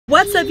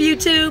What's up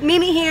YouTube?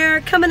 Mimi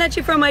here, coming at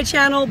you from my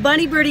channel,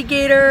 Bunny Birdy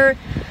Gator.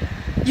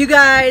 You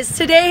guys,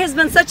 today has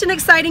been such an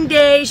exciting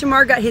day.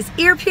 Shamar got his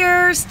ear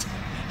pierced.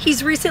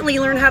 He's recently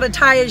learned how to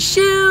tie his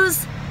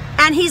shoes,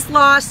 and he's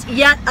lost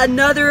yet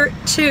another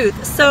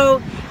tooth. So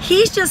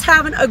he's just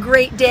having a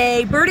great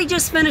day. Birdy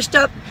just finished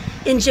up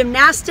in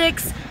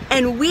gymnastics,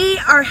 and we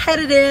are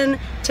headed in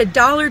to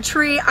Dollar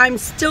Tree. I'm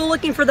still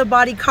looking for the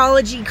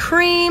Bodycology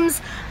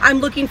creams. I'm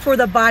looking for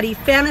the Body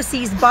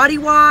Fantasies body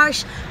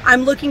wash.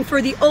 I'm looking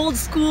for the old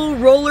school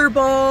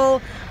rollerball.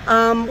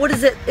 What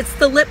is it? It's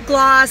the lip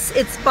gloss.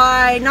 It's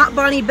by not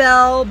Bonnie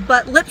Bell,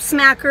 but Lip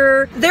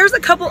Smacker. There's a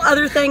couple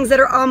other things that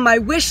are on my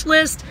wish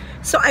list,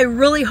 so I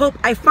really hope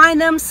I find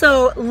them.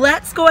 So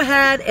let's go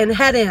ahead and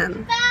head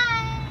in.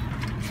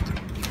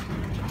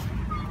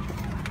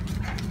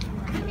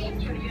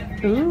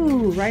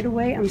 Ooh, right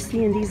away I'm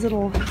seeing these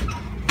little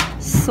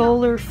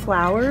solar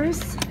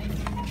flowers,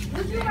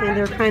 and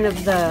they're kind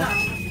of the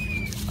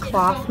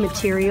cloth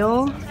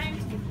material.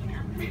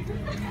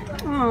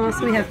 Oh,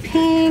 so we have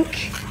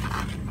pink,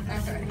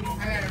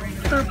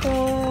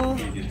 purple,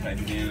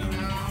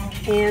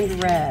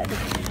 and red.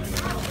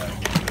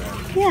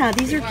 Yeah,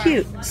 these are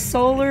cute.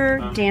 Solar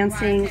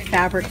dancing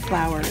fabric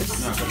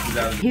flowers.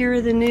 Here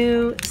are the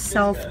new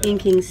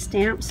self-inking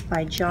stamps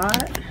by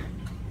Jot.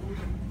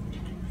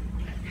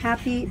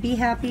 Happy, be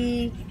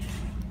happy,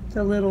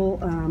 the little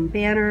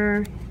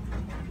banner,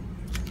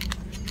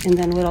 and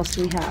then what else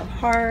do we have?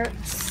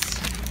 Hearts.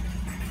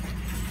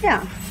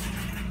 Yeah.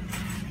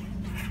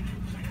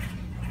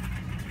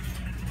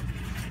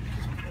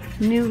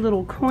 New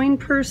little coin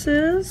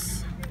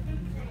purses.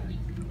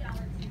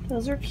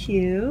 Those are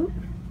cute.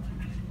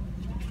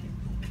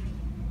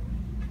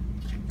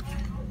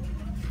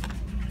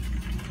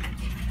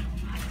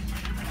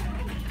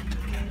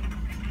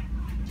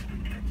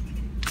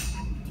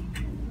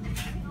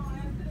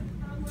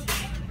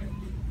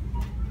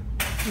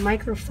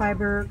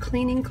 Microfiber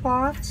cleaning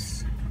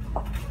cloths.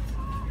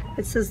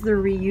 It says they're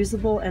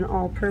reusable and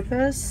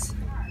all-purpose.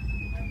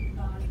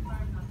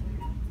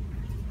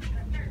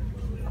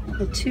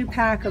 A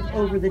 2-pack of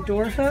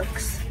over-the-door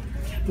hooks.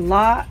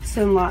 Lots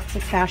and lots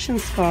of fashion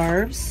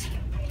scarves.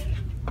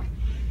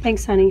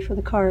 Thanks, honey, for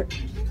the cart.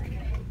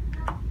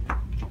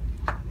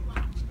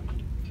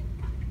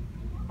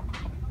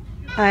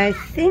 I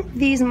think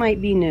these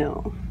might be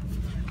new.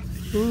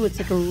 Ooh, it's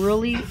like a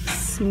really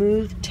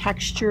smooth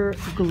texture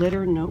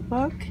glitter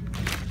notebook.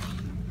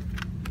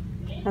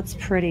 That's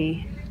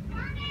pretty.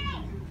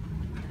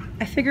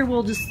 I figure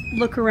we'll just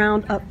look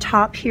around up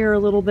top here a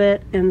little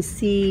bit and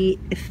see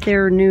if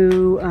there are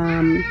new,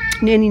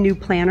 any new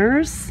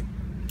planners.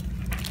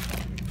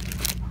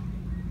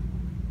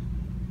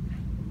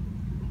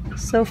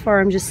 So far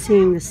I'm just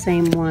seeing the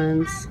same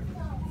ones.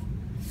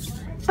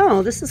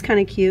 Oh, this is kind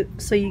of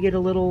cute. So you get a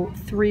little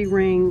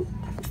 3-ring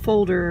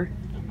folder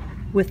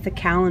with the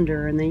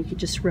calendar, and then you could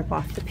just rip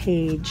off the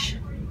page.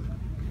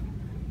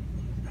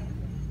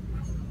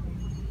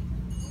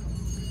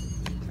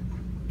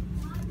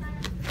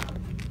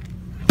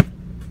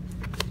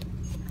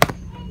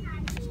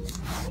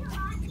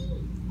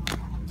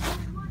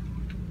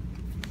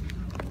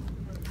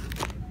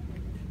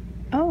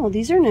 Oh,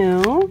 these are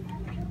new.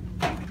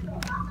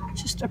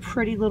 Just a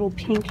pretty little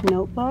pink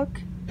notebook.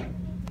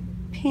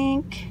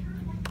 Pink,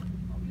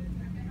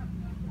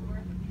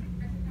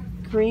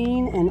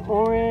 green and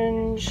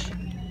orange,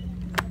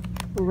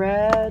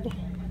 red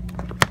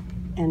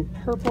and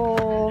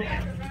purple,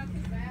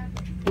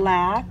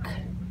 black,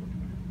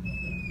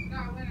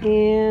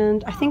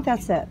 and I think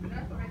that's it.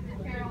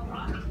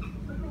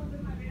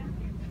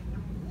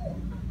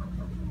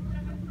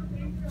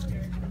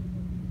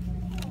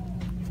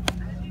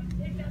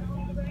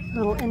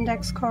 Little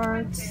index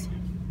cards.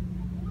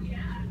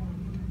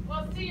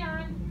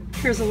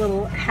 Here's a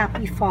little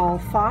happy fall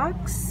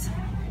fox.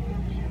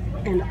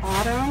 And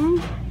autumn.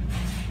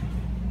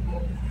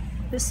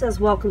 This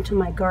says welcome to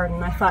my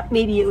garden. I thought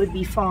maybe it would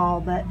be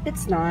fall, but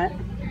it's not.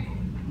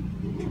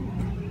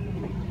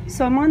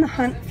 So I'm on the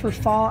hunt for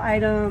fall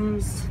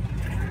items,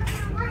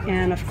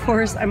 and of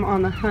course I'm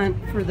on the hunt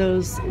for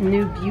those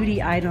new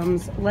beauty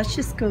items. Let's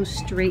just go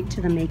straight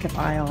to the makeup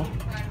aisle.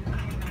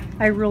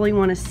 I really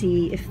want to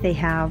see if they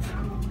have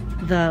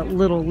the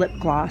little lip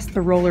gloss, the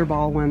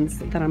rollerball ones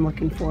that I'm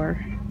looking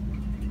for.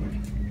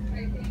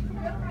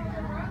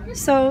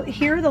 So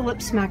here are the lip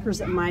smackers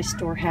that my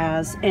store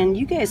has, and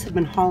you guys have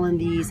been hauling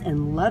these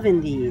and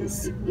loving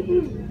these.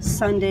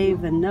 Sundae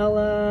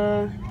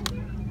Vanilla,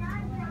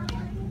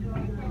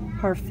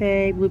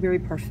 Parfait, Blueberry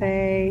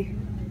Parfait.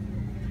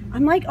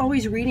 I'm like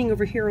always reading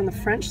over here on the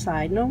French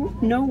side. No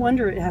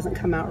wonder it hasn't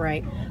come out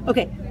right.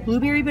 Okay,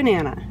 Blueberry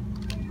Banana,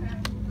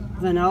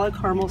 Vanilla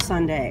Caramel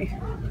Sundae.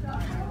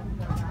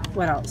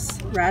 What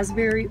else?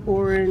 Raspberry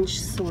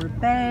Orange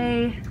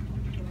Sorbet.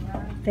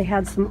 They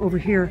had some over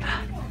here.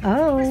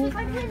 Oh,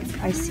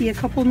 I see a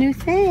couple new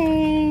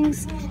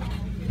things.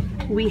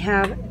 We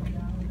have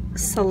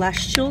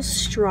Celestial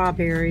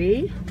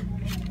Strawberry,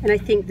 and I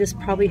think this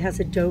probably has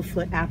a doe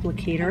foot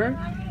applicator.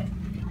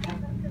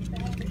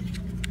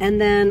 And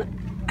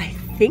then I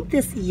think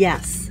this,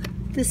 yes,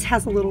 This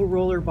has a little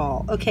roller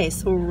ball. Okay,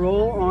 so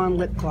roll-on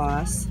lip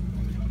gloss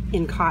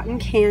in cotton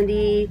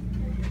candy,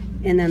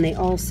 and then they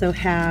also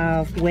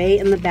have way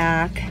in the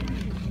back,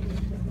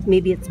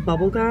 maybe it's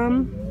bubble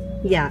gum.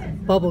 Yeah,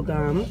 bubble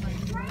gum.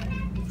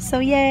 So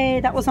yay,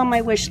 that was on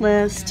my wish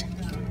list.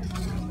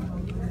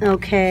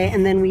 Okay,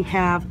 and then we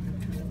have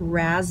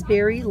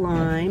raspberry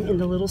lime in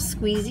the little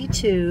squeezy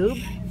tube.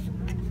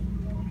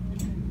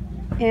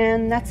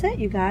 And that's it,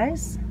 you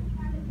guys.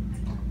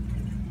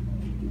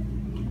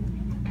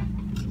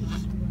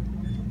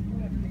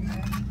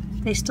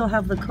 They still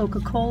have the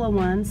Coca-Cola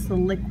ones, the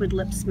liquid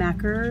lip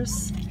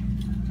smackers.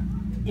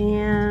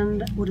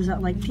 And what is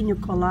that, like pina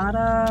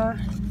colada?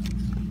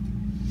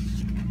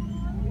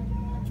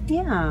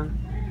 Yeah,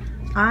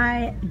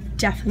 I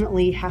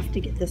definitely have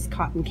to get this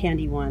cotton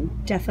candy one,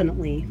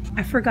 definitely.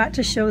 I forgot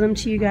to show them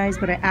to you guys,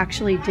 but I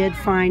actually did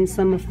find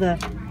some of the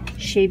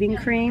shaving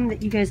cream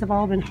that you guys have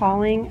all been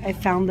hauling. I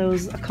found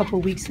those a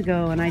couple weeks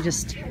ago and I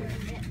just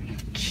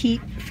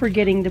keep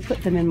forgetting to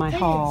put them in my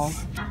haul.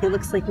 It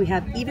looks like we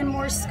have even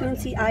more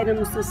Scoonsy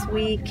items this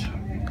week.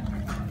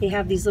 They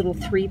have these little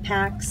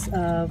 3-packs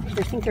of,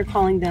 I think they're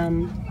calling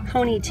them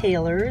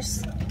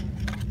ponytailers.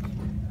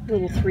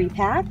 Little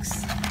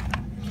 3-packs.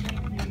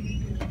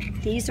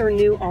 These are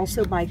new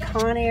also by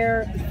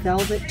Conair,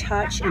 Velvet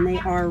Touch, and they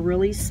are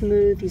really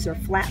smooth. These are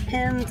flat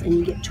pens and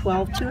you get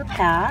 12 to a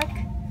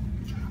pack.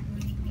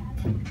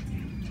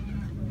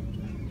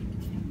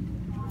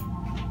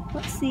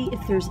 Let's see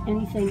if there's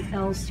anything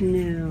else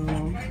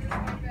new.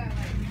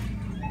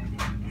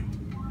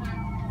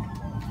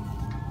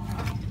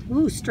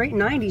 Ooh, straight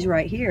 90s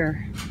right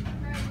here.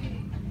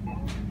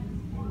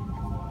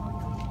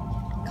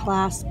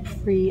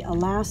 Clasp-free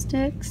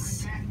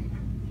elastics.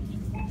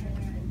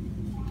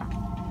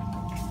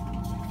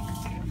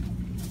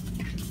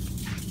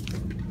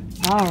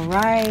 All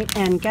right,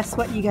 and guess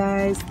what, you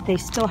guys? They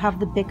still have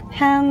the Bic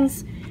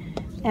pens,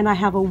 and I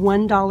have a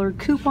 $1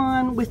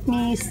 coupon with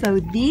me, so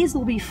these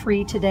will be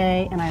free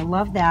today, and I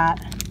love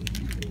that.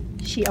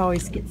 She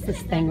always gets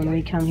this thing when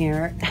we come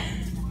here.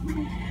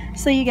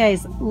 So you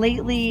guys,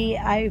 lately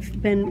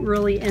I've been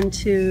really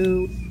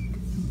into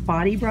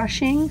body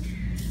brushing.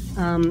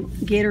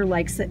 Gator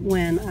likes it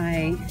when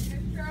I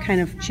kind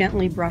of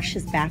gently brush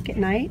his back at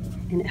night,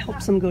 and it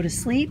helps him go to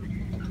sleep.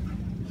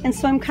 And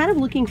so I'm kind of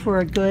looking for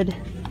a good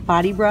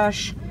body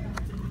brush.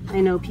 I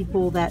know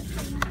people that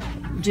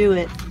do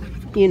it,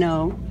 you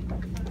know,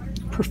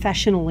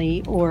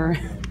 professionally or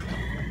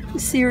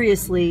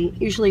seriously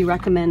usually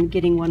recommend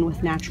getting one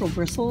with natural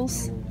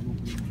bristles,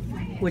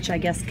 which I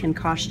guess can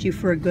cost you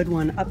for a good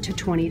one up to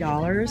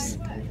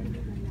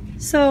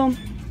 $20. So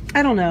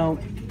I don't know,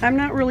 I'm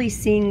not really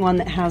seeing one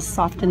that has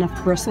soft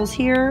enough bristles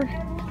here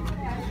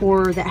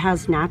or that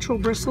has natural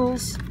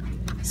bristles,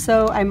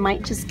 so I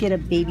might just get a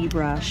baby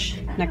brush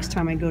next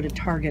time I go to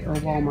Target or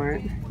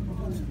Walmart.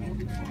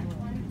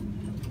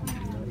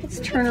 Let's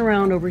turn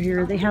around over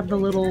here. They have the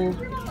little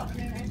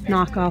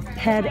knockoff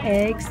ped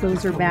eggs.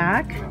 Those are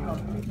back.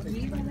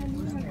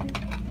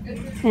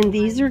 And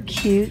these are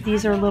cute.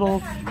 These are little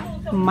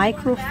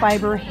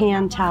microfiber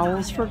hand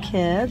towels for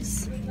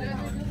kids.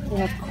 They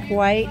have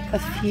quite a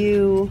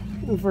few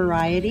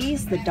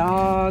varieties. The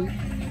dog,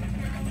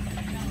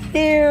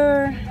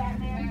 bear,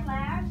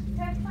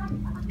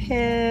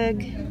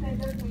 pig.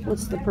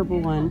 What's the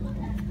purple one?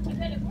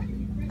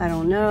 I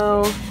don't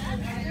know.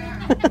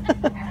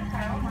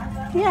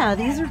 Yeah,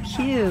 these are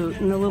cute.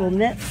 And the little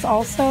mitts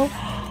also.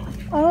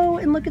 Oh,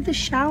 and look at the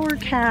shower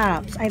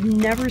caps. I've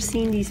never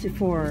seen these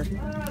before.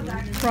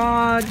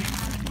 Frog,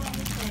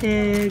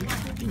 pig,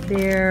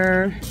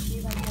 bear,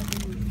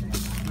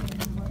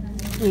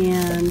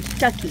 and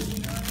ducky.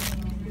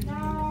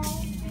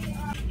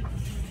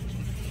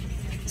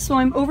 So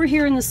I'm over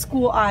here in the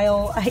school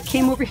aisle. I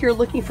came over here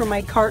looking for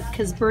my cart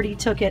because Birdy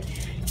took it.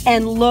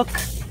 And look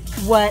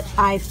what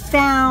I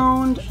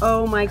found.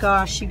 Oh my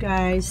gosh, you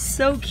guys,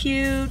 so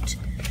cute.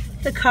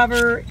 The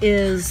cover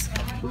is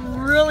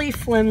really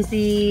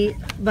flimsy,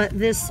 but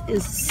this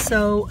is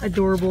so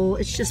adorable.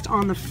 It's just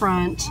on the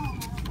front.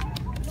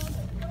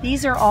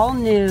 These are all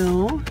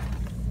new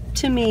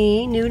to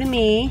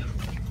me.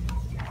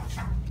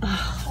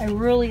 Oh, I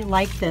really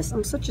like this.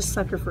 I'm such a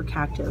sucker for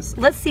cactus.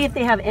 Let's see if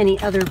they have any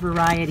other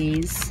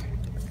varieties.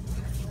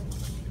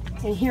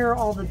 And here are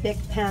all the Bic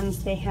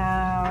pens they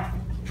have.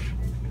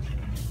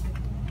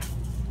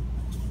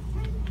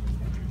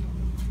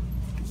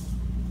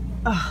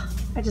 Oh,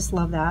 I just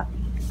love that.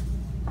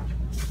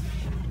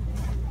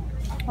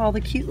 All the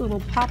cute little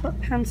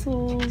pop-up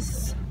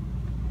pencils.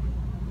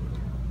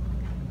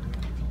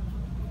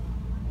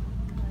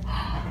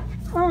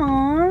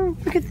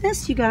 Aww, look at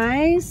this, you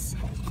guys.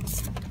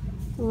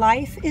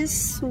 Life is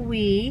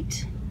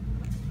Sweet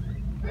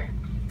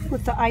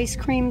with the ice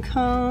cream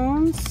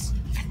cones.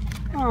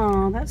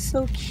 Oh, that's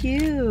so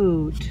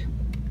cute.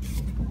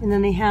 And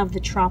then they have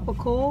the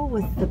tropical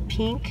with the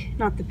pink,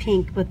 not the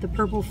pink, but the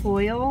purple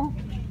foil.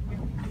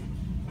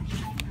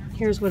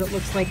 Here's what it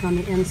looks like on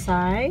the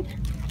inside.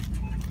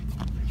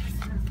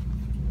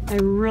 I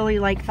really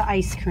like the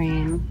ice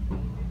cream.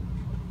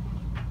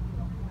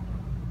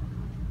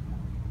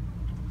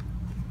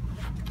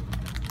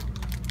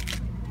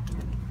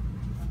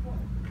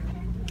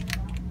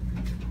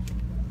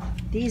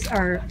 These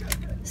are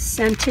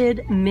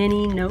scented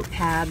mini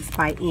notepads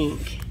by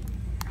Ink.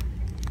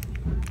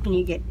 And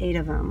you get 8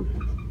 of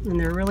them. And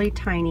they're really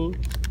tiny.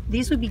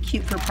 These would be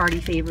cute for party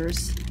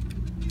favors.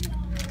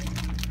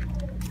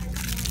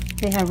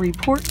 They have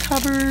report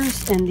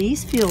covers, and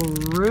these feel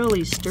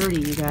really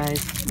sturdy, you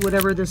guys.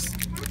 Whatever this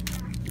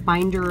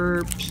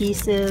binder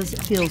piece is,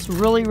 it feels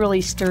really,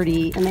 really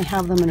sturdy, and they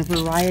have them in a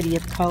variety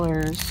of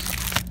colors.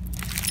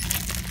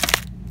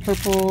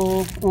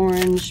 Purple,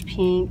 orange,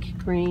 pink,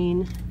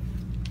 green.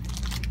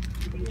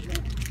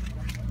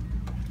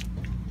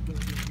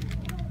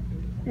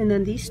 And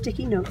then these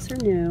sticky notes are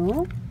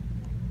new.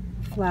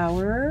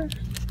 Flower,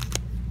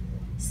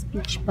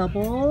 speech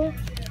bubble,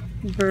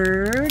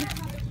 bird.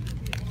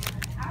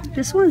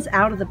 This one's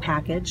out of the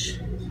package,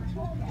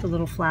 the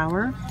little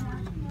flower.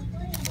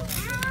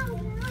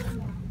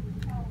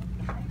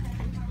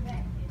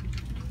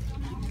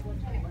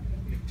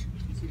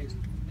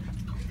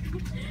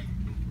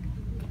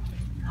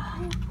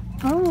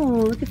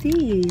 Oh, look at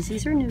these.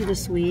 These are new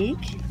this week.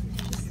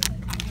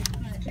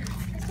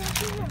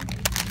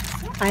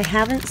 I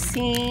haven't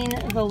seen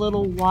the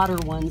little water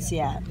ones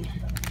yet.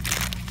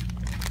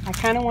 I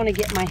kind of want to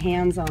get my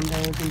hands on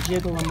those and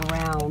jiggle them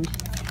around.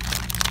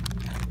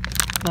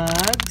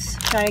 Bugs.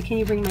 Shia, can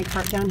you bring my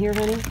cart down here,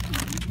 honey?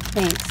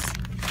 Thanks.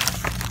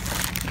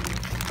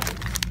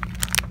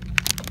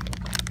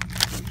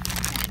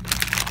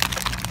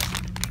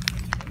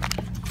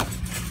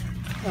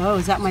 Oh,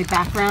 is that my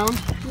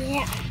background?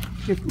 Yeah.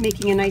 You're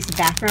making a nice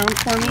background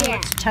for me? Yeah.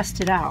 Let's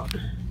test it out.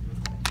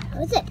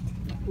 How is it?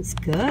 It's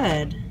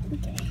good.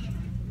 Okay.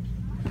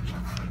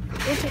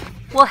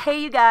 Well,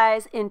 hey you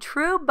guys, in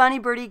true Bunny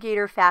Birdie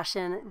Gator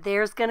fashion,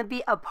 there's going to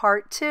be a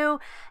part 2,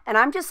 and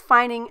I'm just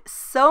finding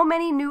so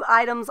many new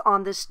items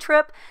on this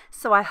trip,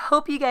 so I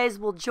hope you guys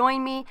will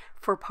join me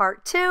for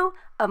part 2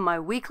 of my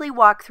weekly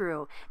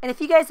walkthrough. And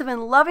if you guys have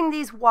been loving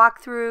these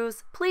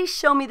walkthroughs, please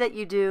show me that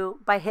you do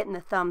by hitting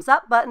the thumbs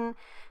up button,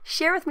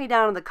 share with me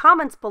down in the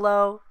comments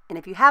below, and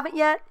if you haven't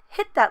yet,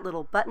 hit that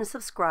little button to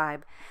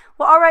subscribe.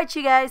 Well, alright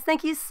you guys,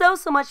 thank you so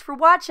much for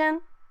watching.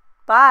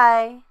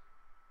 Bye!